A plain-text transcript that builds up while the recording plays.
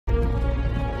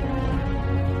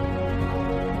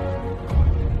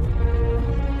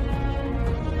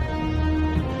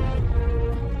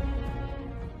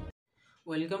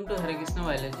Welcome to Hare Krishna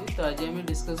biology. तो आज आम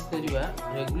डिस्कस करवा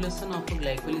रेगुलेशन ऑफ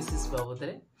ग्लाइकोलिसिस बाबद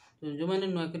में। जो मैंने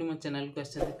नुआ कर मो चैनल को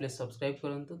आते प्लीज सब्सक्राइब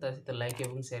करूँ, सहित लाइक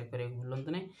और शेयर करने को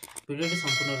भूलु ना। वीडियो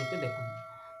संपूर्ण रूपे देखो।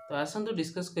 तो आसतु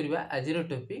डिस्कस करवा आज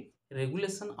टॉपिक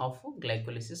रेगुलेशन ऑफ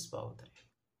ग्लाइकोलिसिस बाबद।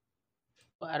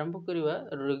 तो आरंभ करवा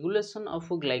रेगुलेशन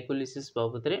ऑफ ग्लाइकोलिसिस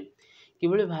बाबद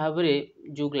किभଳି भाबरे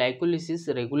जो ग्लाइकोलिसिस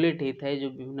रेगुलेट होता है, जो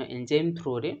विभिन्न एंजाइम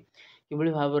थ्रू रे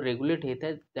किभଳି भाव रेगुलेट होता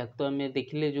है। तो आम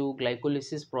देखिले जो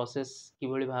ग्लाइकोलिसिस प्रोसेस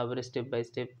किभଳି भाव स्टेप बाय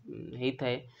स्टेप होता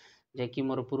है, जैकि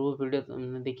मोर पूर्व वीडियो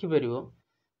देखिपर।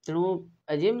 तेणु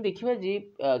आज आम देखा जी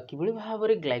किभଳି भाव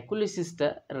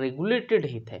ग्लाइकोलिसिसटा रेगुलेटेड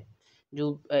होता है,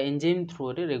 जो एंजाइम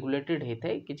थ्रू रे रेगुलेटेड होता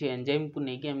है। किसी एंजाइम को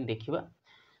लेकिन आम देखा।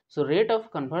 So rate of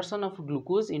conversion of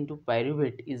glucose into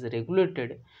pyruvate is regulated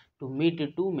to meet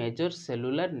two major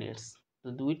cellular needs.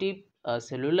 तो दुईटी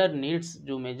cellular needs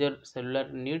जो major cellular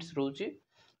needs रोचे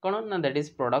कौन ना, that is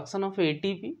production of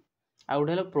ATP आउ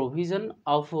गोटे provision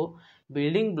of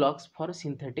building blocks for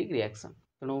synthetic reaction।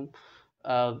 तेणु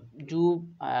जो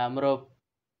आमर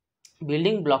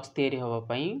बिल्डिंग ब्लॉक्स तैयारी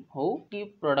होगापाई हो कि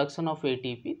प्रोडक्शन ऑफ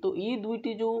एटीपी, तो ये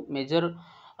दुईटी जो मेजर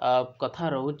कथा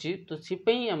रोचे, तो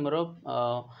सिपाई आमर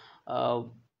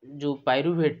जो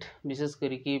पायरुवेट विशेष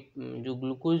करिकी जो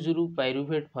ग्लूकोज रु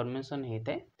पायरुवेट फॉर्मेशन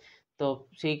होता है, तो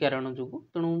से कारण जो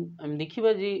तेणु आम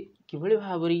देखा जी किभଳି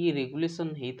भाव ये रेगुलेशन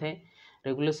होता है,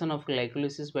 regulation of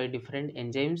glycolysis by different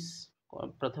enzymes.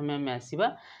 प्रथम आम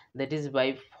आसवा that is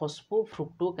by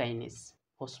phosphofructokinase.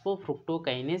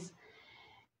 Phosphofructokinase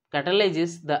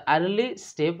catalyzes the early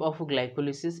step of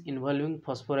glycolysis involving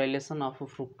phosphorylation of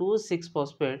fructose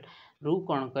 6-phosphate रू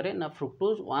कौन करे ना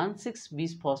fructose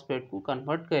 1,6-bis-phosphate को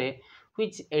कन्वर्ट करे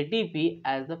which ATP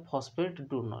as the phosphate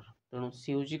donor। तेणु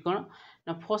सी हूँ कौन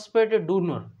ना phosphate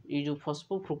donor। ये जो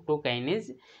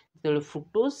फॉस्फोफ्रुक्टोकाइनेज जो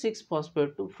fructose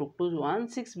 6-phosphate to fructose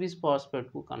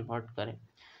 1,6-bis-phosphate को कन्वर्ट करे।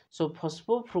 So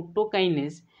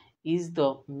phosphofructokinase is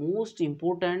the most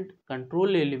important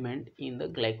control element in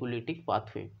the glycolytic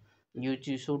pathway।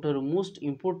 ये सबुठारु मोस्ट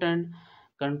इम्पोर्टेंट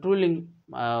कंट्रोलिंग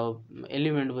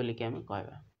एलिमेंट बोली कि हमें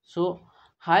कहवा। सो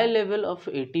high level of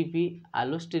ATP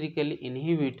allosterically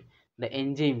inhibit the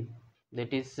enzyme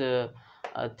that is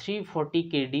 340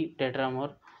 kD tetramer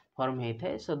form होता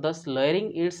है। सो thus lowering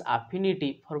its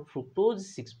affinity for fructose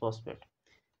 6-phosphate।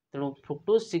 तेणु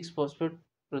fructose 6-phosphate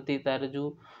प्रति तार जो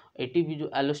एटीपी जो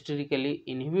allosterically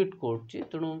inhibit करछि,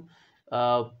 तेणु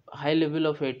high level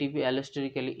of ATP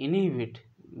allosterically inhibit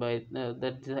by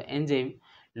that the enzyme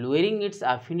lowering its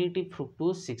affinity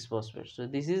fructose 6-phosphate। So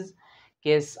this is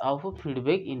case of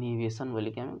feedback inhibition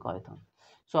बोली कि हमें कहता हूँ।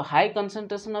 So high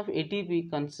concentration of ATP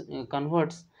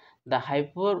converts the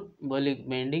hyperbolic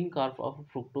bending curve of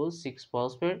fructose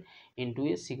 6-phosphate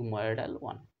into a sigmoidal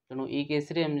one। तेणु ये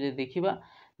case रे हम जे देखिबा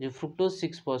जो fructose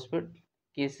 6-phosphate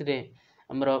केस रे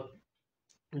हमरो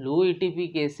लो एटीपी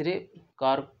केस रे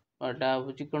कर्व टा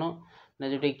होची कोन ना,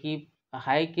 जोटा कि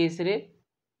हाई केस रे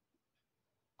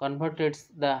converted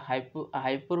the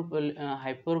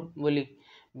hyperbolic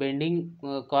bending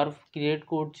curve create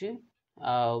करछि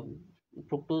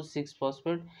fructose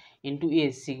 6-phosphate into a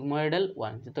sigmoidal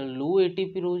one। जो लो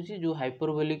एटीपी रोची जो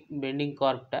hyperbolic bending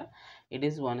curve टा it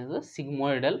is one is the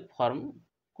sigmoidal form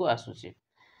को आसुछि।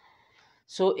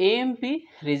 So AMP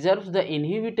reserves the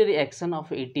inhibitory action of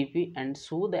ATP and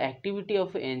so the activity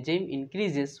of enzyme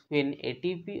increases when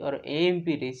ATP or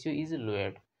AMP ratio is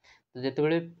lowered। तो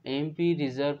जितेबाला AMP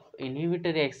reserve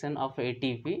inhibitory action of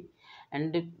ATP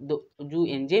and जो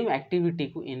enzyme activity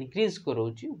को increase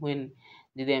कराऊँ when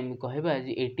जदि आम कहबा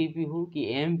जे ATP हो कि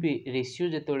AMP ratio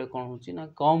जितेबाला कौन होची ना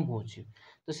कम होची,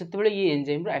 तो सेतेबाला ये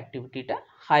एंजाइम रो एक्टिविटीटा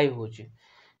हाई होची।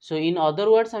 सो इन अदर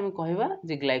वर्ड्स आम कहबा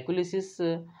जे glycolysis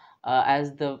as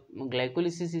the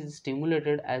glycolysis is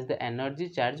stimulated as the energy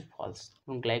charge falls।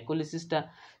 Glycolysis टा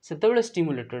सेतेबाला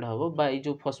स्टिमुलेटेड हबो बाय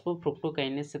जो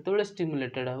फॉस्फोफ्रुक्टोकाइनेज सेतेबाला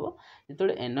स्टिमुलेटेड हबो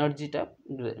जेतेबाला एनर्जी टा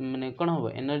माने कोन हबो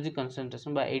एनर्जी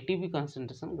कंसंट्रेशन बा एटीपी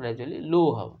कंसंट्रेशन ग्रेजुअली लो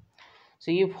हबो।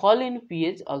 सो ये fall in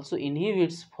pH also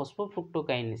inhibits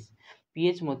phosphofructokinase.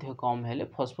 PH मध्ये कम हेले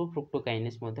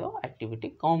फॉस्फोफ्रुक्टोकाइनेज मध्ये एक्टिविटी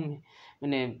कम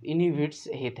माने inhibits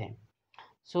हेथे।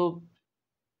 So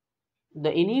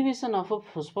the inhibition of a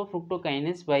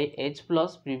phosphofructokinase by H+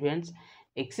 prevents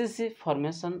excessive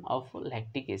formation of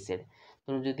lactic acid।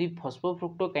 तो जदि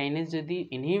फॉस्फोफ्रुक्टोकाइनेज जदि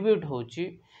इनहिबिट होची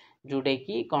जोटा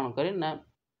कि कौन करे ना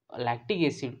लैक्टिक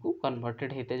एसिड को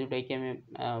कन्वर्टेड होता है, जोटा कि हमें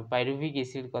पायरुविक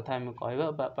एसिड कथा हमें कहबा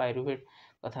बा पायरुवेट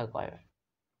कथा कहबा।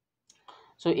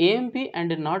 So AMP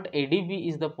and not ADP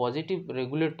is the positive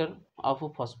regulator of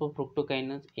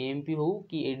phosphofructokinase। AMP हो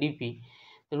कि ADP,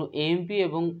 तेणु AMP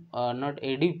एवं not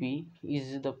ADP is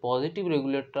the positive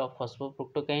regulator of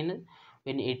phosphofructokinase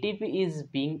When ATP is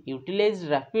being utilized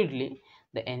rapidly,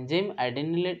 the enzyme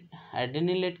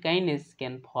adenylate kinase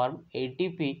can form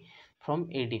ATP from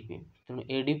ADP. तेणु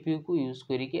ADP को use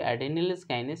करिकी adenylase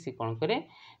kinase से कौन करे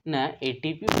ना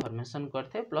ATP फॉर्मेशन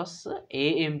करते हैं प्लस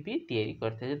AMP तैयारी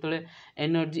करते हैं जो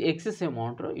एनर्जी एक्सेस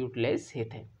अमाउंट रो यूटिलाइज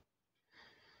होता है.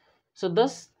 So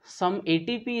thus some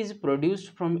ATP is produced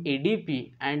from ADP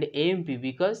and AMP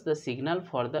because the signal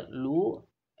for the low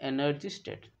energy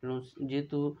state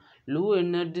जेहेतु लो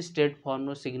एनर्जी स्टेट फॉर्म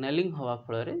रो सिग्नलिंग हवा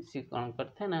फल सी कौन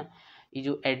करता है ना ये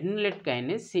जो एडेनिलेट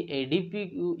काइनेस सी ADP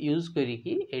को यूज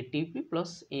करिकी ATP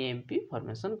प्लस AMP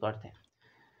फॉर्मेशन करते हैं.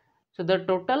 So the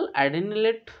total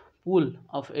adenylate pool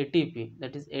of ATP,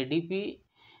 that is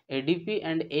ADP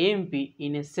and AMP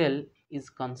in a cell is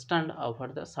constant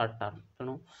over the short term.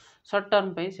 तेणु short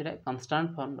term पे सेटा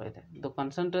constant form रहता है. The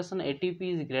concentration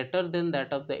ATP is greater than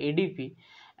that of the ADP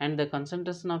and the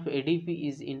concentration of ADP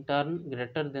is in turn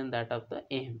greater than that of the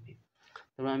AMP.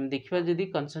 तेणु आम देखा जदि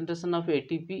concentration of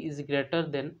ATP is greater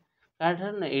than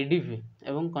ADP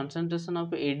एवं concentration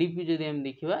of ADP जदि आम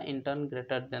देखा in turn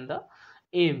greater than the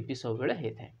AMP सब बेले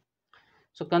होता है.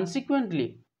 So consequently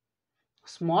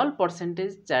small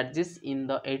percentage charges in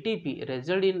the ATP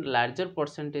result in larger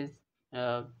percentage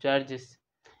charges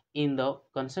in the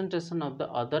concentration of the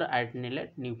other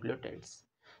adenylate nucleotides.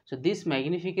 So this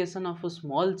magnification of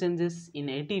small changes in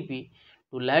ATP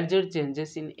to larger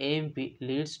changes in AMP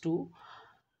leads to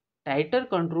tighter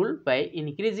control by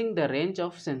increasing the range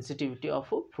of sensitivity of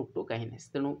fructokinase.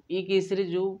 तेणु ये case रे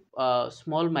जो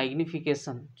small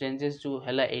magnification changes जो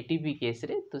हैला ATP case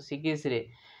रे तो सी case रे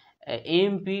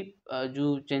AMP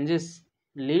जो changes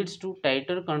leads to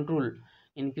टाइटर control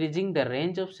increasing the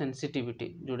range of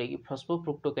sensitivity जोड़ा कि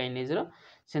फॉस्फोफ्रुक्टोकाइनेज रो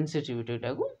सेंसिटिविटी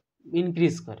को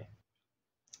इंक्रीज करे.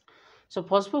 So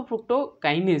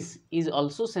phosphofructokinase is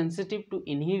also sensitive to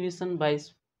inhibition by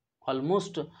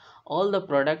almost all the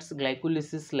products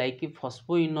glycolysis like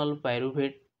phosphoenol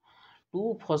pyruvate,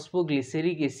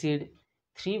 2-phosphoglyceric acid,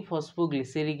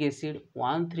 3-phosphoglyceric acid,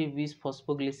 1,3-bis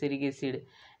phosphoglyceric acid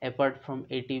apart from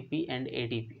ATP and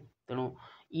ADP. तेणु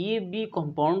ये भी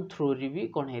compound through रे भी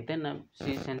कौन होता है ना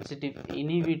सी सेंसिटिव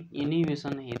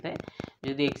इनहिबिशन होता है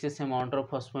जदि एक्सेस अमाउंट रो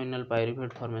फॉस्फोइनल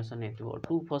पायरुवेट फॉर्मेशन हेतिबो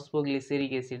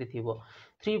 2-phosphoglyceric acid थिबो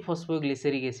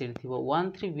 3-phosphoglyceric acid थिबो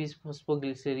 1,3-bis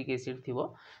phosphoglyceric acid थिबो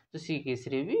तो सी केस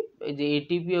रे भी जे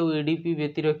ATP और ADP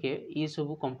व्यतिरिक्त के ये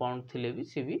सब कंपाउंड थिले भी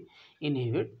से भी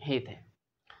इनहिबिट होता है.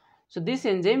 So this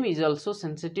enzyme is also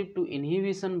sensitive to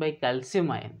inhibition by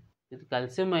calcium ion. यदि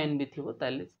calcium ion भी थिबो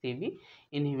ताले से भी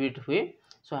इनहिबिट हुए.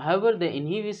 So however the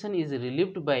inhibition is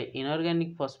relieved by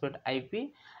inorganic phosphate IP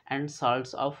and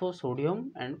salts of sodium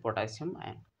and potassium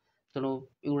ion. तेणु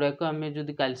युड़ाक आम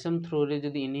जदि कैल्शियम थ्रो रे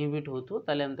जदि इनहिबिट होतो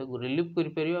ताले हम ताको रिलीव करि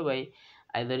परिबा बाय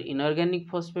आइदर इनऑर्गेनिक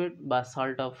फॉस्फेट बा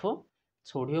साल्ट ऑफ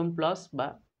सोडियम प्लस बा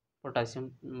पोटासियम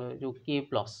जो K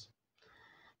प्लस.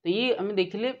 तो ये आम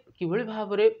देखिले किभଳି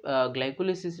भाबरे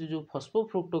ग्लाइकोलाइसिस जो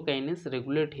फॉस्फोफ्रुक्टोकाइनेस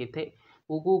रेगुलेट हेथे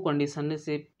को कंडीशन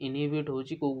से इनहिबिट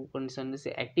होची को कंडीशन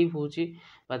से एक्टिव होची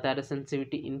बा तार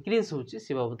सेंसिटिविटी इंक्रीज होची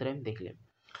से बाबत हम देखले.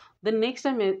 Then next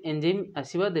time enzyme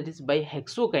आसीबा that is by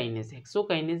hexokinase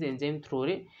enzyme through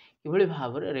रे किभଳି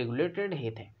भाबरे regulated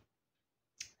हेथे.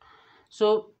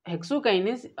 So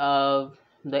hexokinase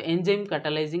the enzyme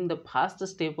कैटालाइजिंग the first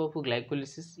step of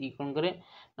glycolysis ई कोन करे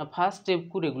ना फर्स्ट स्टेप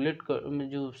को रेगुलेट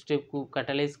जो स्टेप को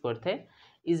कैटालाइज करता है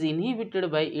is inhibited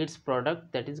by it's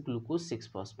product that is glucose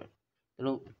 6-phosphate.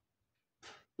 तेणु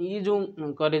ये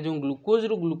जो करे जो ग्लूकोज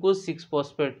रो glucose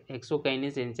 6-phosphate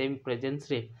hexokinase enzyme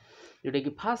presence रे जोटा कि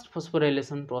फास्ट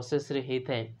फॉस्फोराइलेशन प्रोसेस रे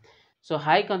होता है. सो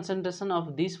high concentration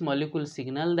of this molecule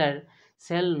signal that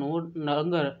cell no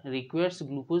longer requires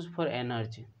glucose for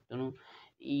energy. तेणु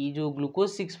ये जो ग्लूकोज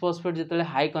 6-phosphate जिते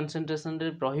हाई कंसंट्रेशन रे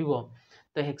रहिबो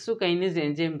तो हेक्सोकाइनेस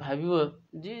एंजाइम भाबिबो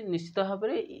जे निश्चित भाव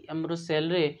में हमरो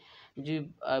सेल रे जो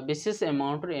विशेष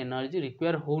अमाउंट रे एनर्जी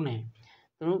रिक्वायर हो नहीं.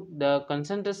 तेणु the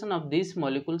concentration of this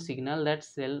molecule signal that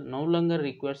cell no longer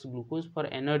requires glucose for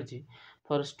energy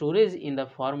for storage in the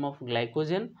form of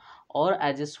glycogen और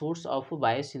as a source of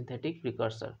biosynthetic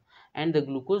precursor and the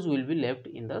glucose will be left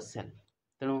in the cell.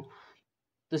 तेणु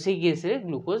तो से case रे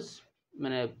glucose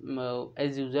माने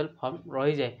as usual form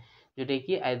रही जाए जोटा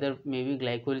कि आइदर मे बी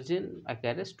ग्लाइकोजन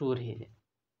आकार स्टोर हो जाए.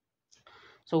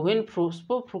 So when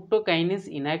phosphofructokinase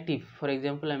inactive, for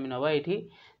example, I mean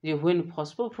when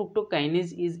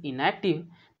phosphofructokinase is inactive,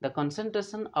 the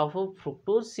concentration of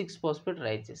fructose 6-phosphate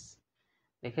rises.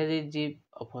 देखा जाए जे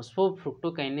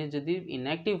phosphofructokinase जदि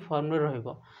inactive form रे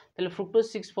रहइबो तले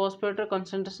fructose 6-phosphate रे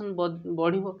concentration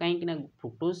बढ़िबो काहे कि ना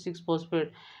fructose 6-phosphate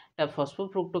ता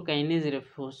phosphofructokinase रे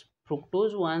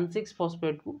fructose 1,6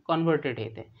 phosphate को converted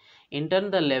होता है. In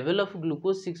turn, the level of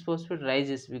glucose 6 phosphate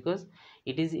rises because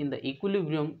it is in the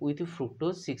equilibrium with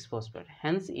fructose 6 phosphate.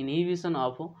 Hence, inhibition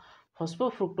of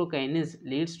phosphofructokinase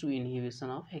leads to inhibition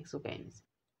of hexokinase.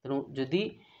 ତେଣୁ ଯଦି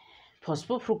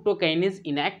phosphofructokinase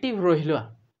inactive ରହିଲା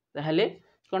ତାହେଲେ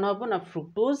कौन हम ना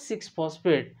फ्रुक्टोज 6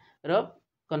 फॉस्फेट रो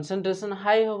concentration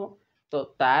high हम तो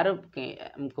तार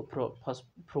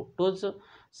फ्रुक्टोज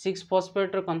 6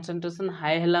 फॉस्फेट रो कंसंट्रेशन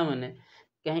हाई हैला माने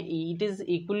कहीं इट इज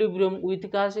इक्विलिब्रियम विथ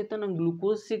का सहित ना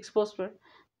ग्लूकोज 6 फॉस्फेट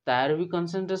तार भी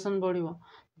कंसंट्रेशन बढ़िबो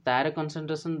तार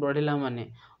कंसंट्रेशन बढ़िला माने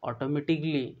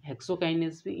ऑटोमेटिकली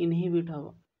हेक्सोकाइनेस भी इनहिबिट हबो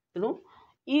तेनु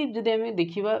ई जदि हम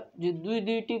देखिबा जे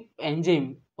दुईटी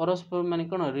एंजाइम परस्पर माने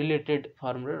कोन रिलेटेड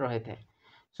फॉर्म रे रहै थाए.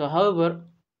 So however,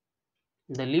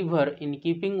 the liver, in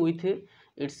keeping with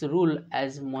its role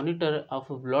as monitor of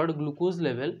blood glucose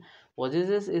level,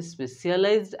 possesses a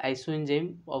specialized isoenzyme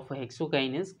of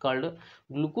hexokinase called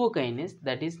glucokinase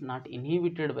that is not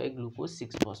inhibited by glucose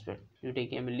 6 phosphate. जोटा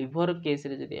कि हम liver case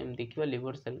रे जदि हम देखिबा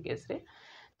liver cell case रे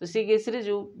तो से केस रे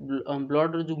जो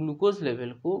ब्लड रो जो ग्लूकोज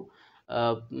लेवल को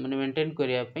माने मेंटेन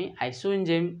करिया पई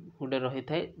आइसोएंजाइम गुडे रही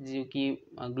थाए जो कि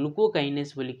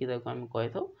ग्लूकोकाइनेस बोली कि ताको हम कहै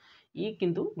थौ ये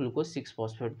किंतु ग्लूकोज 6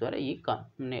 फॉस्फेट द्वारा ये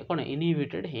माने कोन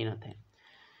इनहिबिटेड हे न थाए.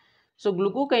 सो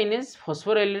glucokinase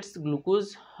फॉस्फोराइलेट्स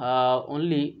glucose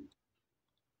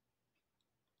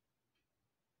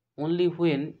only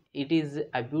when it is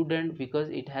abundant because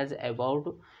it has about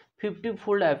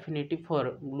 50-fold affinity for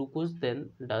glucose than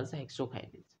does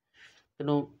hexokinase.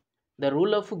 So the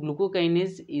role of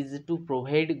glucokinase is to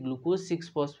provide glucose 6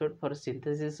 phosphate for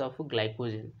synthesis of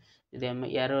glycogen. यदि हम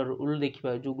यार rule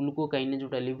देखिबा जो glucokinase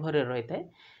जोटा liver रे रहै थाए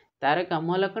तार काम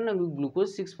होला कन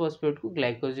ग्लूकोज 6 फॉस्फेट को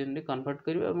ग्लाइकोजन रे कन्वर्ट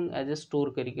करबा एवं एज ए स्टोर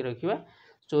करके रखिबा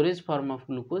storage form of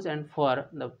glucose and for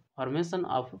the formation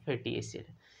of fatty acid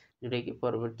जोटा कि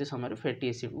परवर्ती समय फैटी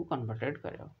एसिड को कन्वर्टेड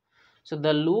करबा. So the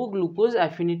low glucose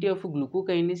affinity of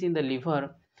glucokinase in the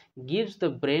liver gives the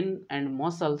brain and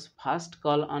muscles fast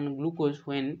call on glucose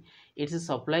when its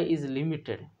supply is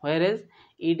limited, whereas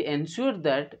it ensures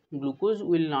that glucose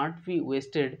will not be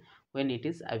wasted when it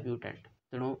is abundant.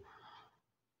 तेणु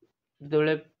जो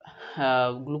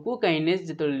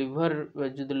glucokinase जो liver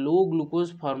जो लो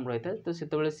glucose form रही था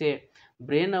तो से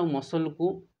brain और muscle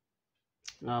को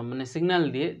माने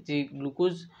सिग्नल दिए जे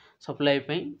ग्लूकोज सप्लाई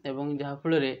पई एवं जहाँ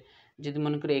फल जदि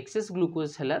मनकर एक्सेस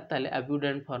ग्लूकोज है ताले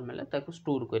अब्यूडेंट फॉर्म है ताको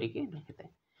स्टोर करके रखि थाए.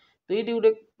 तो ये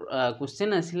गोटे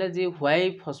question आसिला J why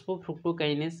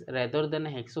phosphofructokinase rather than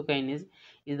hexokinase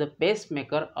is the pace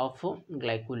maker of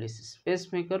glycolysis. Pace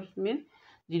maker mean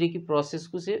जेटा कि प्रोसेस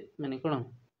को से माने कोन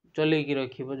चले की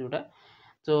रखिबो जोटा.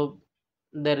 तो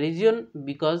the reason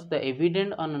because the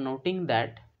evident on noting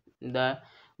that the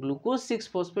glucose 6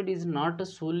 phosphate is not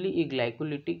solely a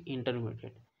glycolytic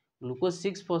intermediate. Glucose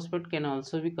 6 phosphate can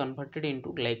also be converted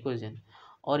into glycogen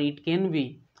or it can be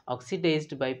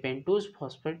oxidized by pentose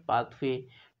phosphate pathway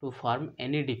to form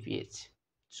NADPH.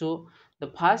 So the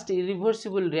fast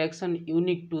irreversible reaction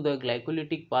unique to the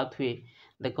glycolytic pathway,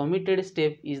 the committed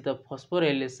step is the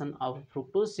phosphorylation of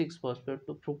fructose 6 phosphate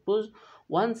to fructose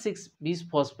 1,6 bis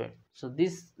phosphate. So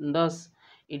this thus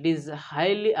it is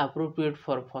highly appropriate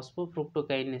for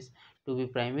phosphofructokinase to be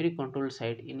primary control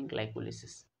site in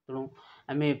glycolysis. तेणु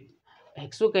आम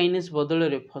hexokinase बदल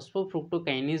रे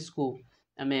phosphofructokinase को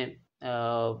आम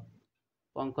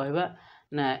कौन कहवा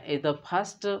ना ए the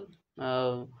fast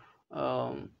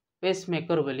pace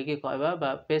maker बोलिके कहवा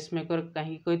बा पेस मेकर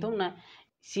कहीं कही ना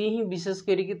सी ही विशेष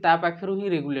करिक पाखर ही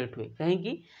रेगुलेट हुए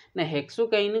कहीं ना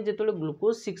हेक्सोकाइनेज जो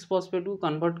ग्लूकोज 6 फॉस्फेट को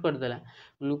कन्वर्ट करदेला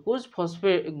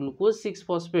ग्लूकोज 6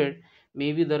 फॉस्फेट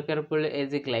मे भी दरकार पड़े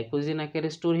एज ए ग्लाइकोजेन आकार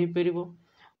स्टोर हो पार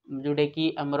जोटा कि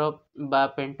आमर बा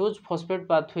पेंटोज फॉस्फेट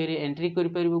पाथवे रे एंट्री कर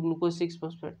पार ग्लूकोज 6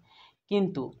 फॉस्फेट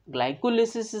किंतु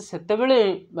ग्लाइकोलिसिस सेतेबेले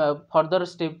फर्दर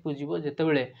स्टेप को जीवो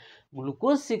जेतेबेले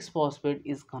glucose 6 phosphate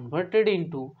is converted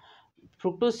into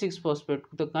fructose 6 phosphate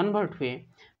तो कन्वर्ट हुए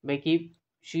बाकी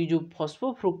सी जो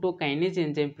फॉस्फोफ्रुक्टोकाइनेज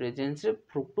एंजाइम प्रेजेंस रे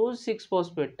फ्रुक्टोज 6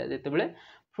 फॉस्फेट ता जेतेबेले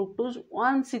फ्रुक्टोज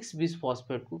 1,6 bis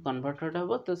फॉस्फेट को कन्वर्टेड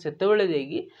हो तो सेतेबेले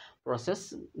जाइगी प्रोसेस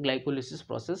ग्लाइकोलिसिस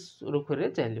प्रोसेस रूप रे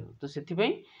चलियो. तो सेथि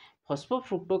पई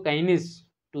phosphofructokinase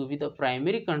to be the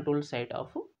primary control site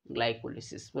of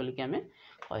glycolysis बोली कि हमें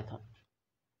कहै था.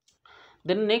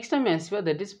 देन नेक्स्ट हम आसीबा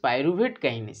that is pyruvate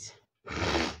kinase.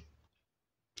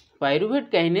 Pyruvate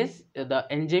kinase, the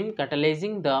enzyme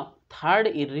catalyzing the third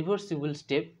irreversible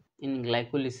step in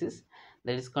glycolysis,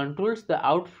 that is controls the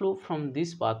outflow from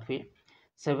this pathway.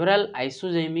 Several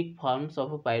isozymic forms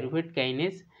of pyruvate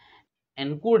kinase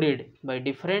encoded by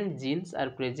different genes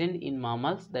are present in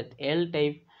mammals. That L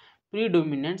type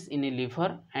predominates in a liver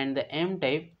and the M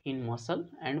type in muscle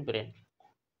and brain.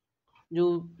 जो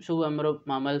सब आमर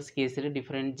mammals case रे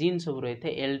different gene सब रही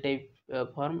है L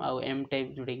type form आउ M type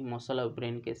जोटा कि मसल और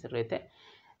ब्रेन केस रही है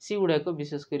सी गुड़ाक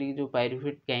विशेष कर जो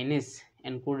पायरुवेट काइनेस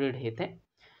एनकोडेड होता है.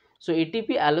 सो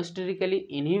ATP allosterically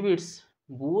inhibits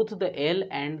both the L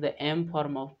and the M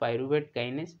form of pyruvate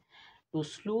kinase to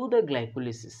slow the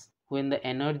glycolysis when the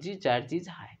energy charge is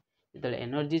high. जो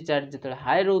एनर्जी चार्ज जो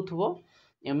high रोथबो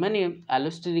एमाने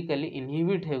allosterically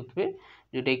inhibit होथबे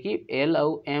जोटा कि L आउ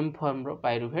M form row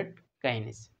pyruvate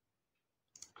kinase.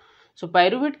 So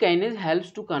pyruvate kinase helps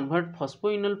to convert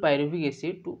phosphoenol pyruvic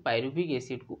acid to pyruvic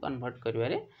acid को convert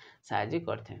करिवारे साहाय्य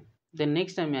करथे. Then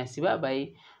next आमे आसीबा बाय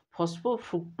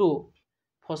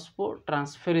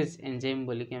phosphotransferase enzyme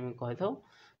बोली कि हमें कहता हूँ.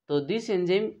 तो this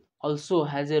enzyme also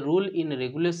has a role in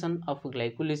regulation of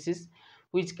glycolysis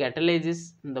which catalyzes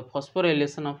the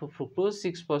phosphorylation of fructose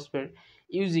 6-phosphate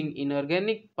using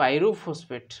inorganic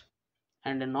pyrophosphate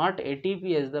and not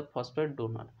ATP as the phosphate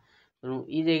donor. ତେଣୁ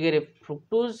ये जगह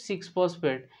फ्रुक्टोज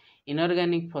 6-फॉस्फेट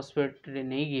इनऑर्गेनिक फॉस्फेट रे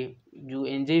नहीं जो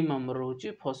एंजाइम आमर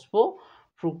रोचे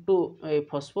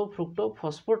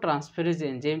फॉस्फोट्रांसफेरेज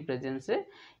enzyme presence रे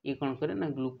ये कौन करे ना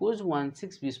ग्लूकोज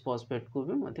 1,6-बिस्फॉस्फेट को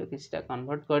भी मध्य किछटा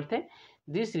कन्वर्ट करते.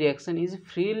 This reaction is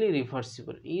freely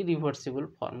reversible. ये रिवर्सिबल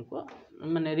फॉर्म को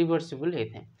माने रिवर्सिबल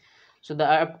होते हैं. So the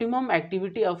optimum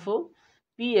activity of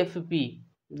PFP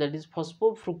that is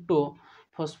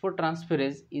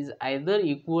phosphotransferase is either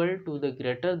equal to the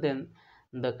greater than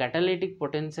the catalytic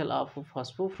potential of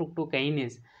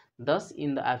phosphofructokinase. Thus,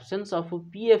 in the absence of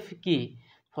PFK,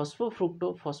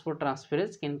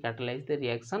 phosphotransferase can catalyze the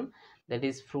reaction that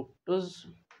is fructose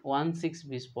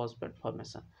 1,6-bisphosphate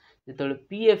formation. যেতବେଳେ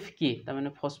PFK ता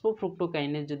माने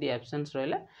phosphofructokinase যদি absence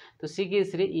रहला तो सी case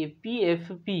रे ये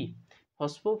PFP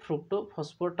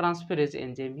phosphotransferase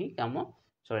enzyme ही काम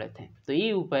चले थे. तो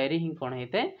ये उपाय रे ही कौन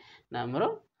होता है ना हमरो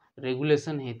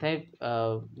रेगुलेशन होता है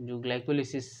जो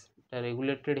ग्लाइकोलिसिस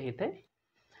रेगुलेटेड होता है.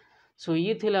 सो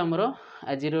ये थिला हमरो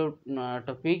आज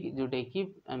टॉपिक जोटा कि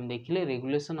हम देखिले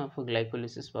रेगुलेशन ऑफ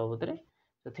ग्लाइकोलिसिस बाबद रे.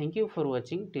 So thank you for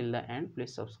watching till the end.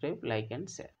 Please subscribe, like and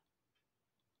share.